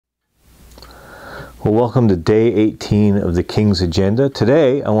Well, welcome to day 18 of the King's Agenda.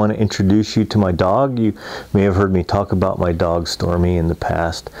 Today, I want to introduce you to my dog. You may have heard me talk about my dog, Stormy, in the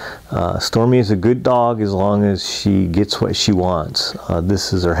past. Stormy is a good dog as long as she gets what she wants.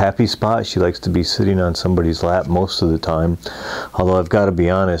 This is her happy spot. She likes to be sitting on somebody's lap most of the time. Although I've got to be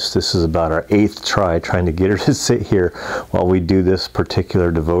honest, this is about our 8th try trying to get her to sit here while we do this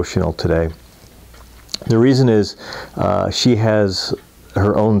particular devotional today. The reason is she has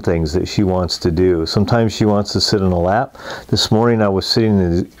her own things that she wants to do. Sometimes she wants to sit on a lap. This morning I was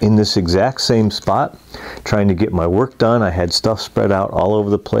sitting in this exact same spot trying to get my work done. I had stuff spread out all over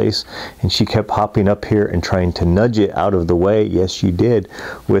the place and she kept hopping up here and trying to nudge it out of the way. Yes, she did,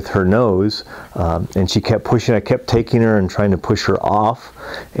 with her nose. And she kept pushing. I kept taking her and trying to push her off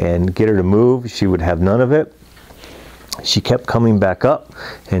and get her to move. She would have none of it. She kept coming back up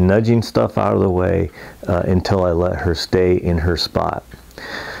and nudging stuff out of the way until I let her stay in her spot.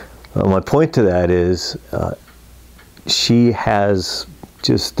 My point to that is she has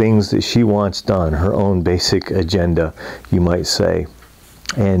just things that she wants done, her own basic agenda, you might say.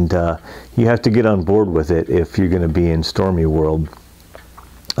 And you have to get on board with it if you're going to be in Stormy world,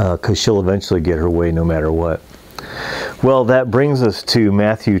 because she'll eventually get her way no matter what. Well, that brings us to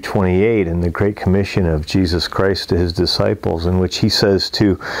Matthew 28 and the Great Commission of Jesus Christ to his disciples, in which he says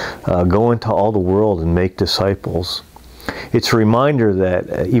to go into all the world and make disciples. It's a reminder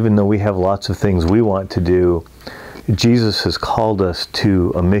that even though we have lots of things we want to do, Jesus has called us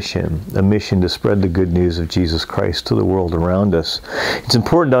to a mission to spread the good news of Jesus Christ to the world around us. It's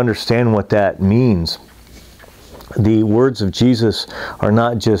important to understand what that means. The words of Jesus are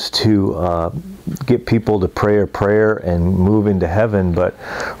not just to get people to pray a prayer and move into heaven, but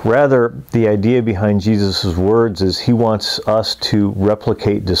rather the idea behind Jesus' words is he wants us to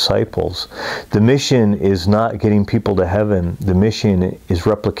replicate disciples. The mission is not getting people to heaven. The mission is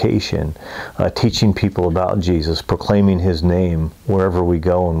replication, teaching people about Jesus, proclaiming his name wherever we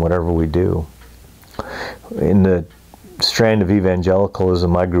go and whatever we do. In the strand of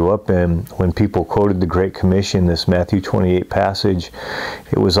evangelicalism I grew up in, when people quoted the Great Commission, this Matthew 28 passage,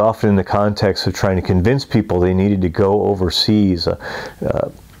 it was often in the context of trying to convince people they needed to go overseas,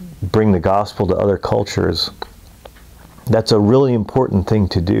 bring the gospel to other cultures. That's a really important thing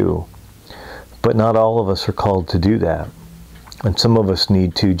to do, but not all of us are called to do that. And some of us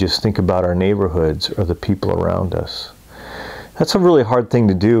need to just think about our neighborhoods or the people around us. That's a really hard thing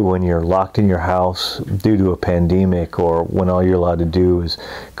to do when you're locked in your house due to a pandemic, or when all you're allowed to do is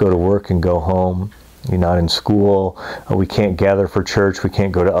go to work and go home. You're not in school. We can't gather for church. We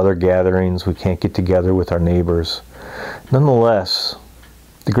can't go to other gatherings. We can't get together with our neighbors. Nonetheless,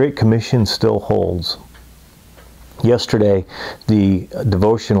 the Great Commission still holds. Yesterday, the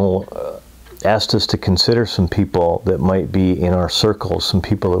devotional asked us to consider some people that might be in our circles, some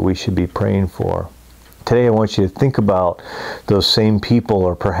people that we should be praying for. Today I want you to think about those same people,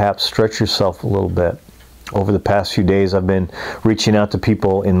 or perhaps stretch yourself a little bit. Over the past few days I've been reaching out to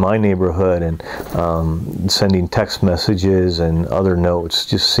people in my neighborhood and sending text messages and other notes,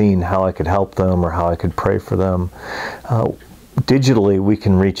 just seeing how I could help them or how I could pray for them. Digitally we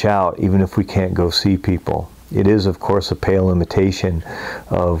can reach out even if we can't go see people. It is, of course, a pale imitation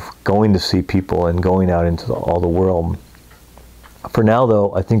of going to see people and going out into all the world. For now,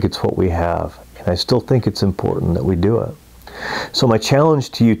 though, I think it's what we have. And I still think it's important that we do it. So my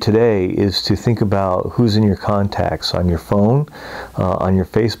challenge to you today is to think about who's in your contacts on your phone, on your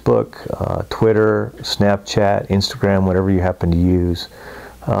Facebook, Twitter, Snapchat, Instagram, whatever you happen to use.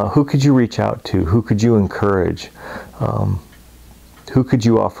 Who could you reach out to? Who could you encourage? Who could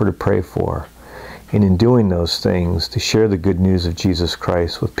you offer to pray for? And in doing those things, to share the good news of Jesus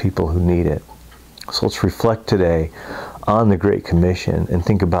Christ with people who need it. So let's reflect today on the Great Commission and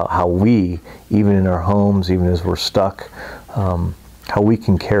think about how we, even in our homes, even as we're stuck, how we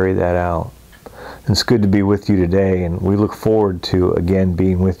can carry that out. And it's good to be with you today, and we look forward to, again,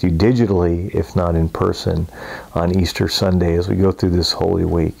 being with you digitally, if not in person, on Easter Sunday as we go through this Holy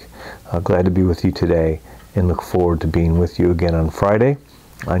Week. Glad to be with you today, and look forward to being with you again on Friday.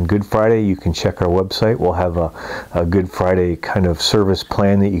 On Good Friday, you can check our website. We'll have a Good Friday kind of service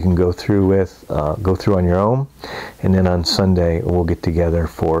plan that you can go through on your own. And then on Sunday, we'll get together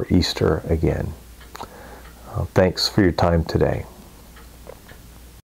for Easter again. Thanks for your time today.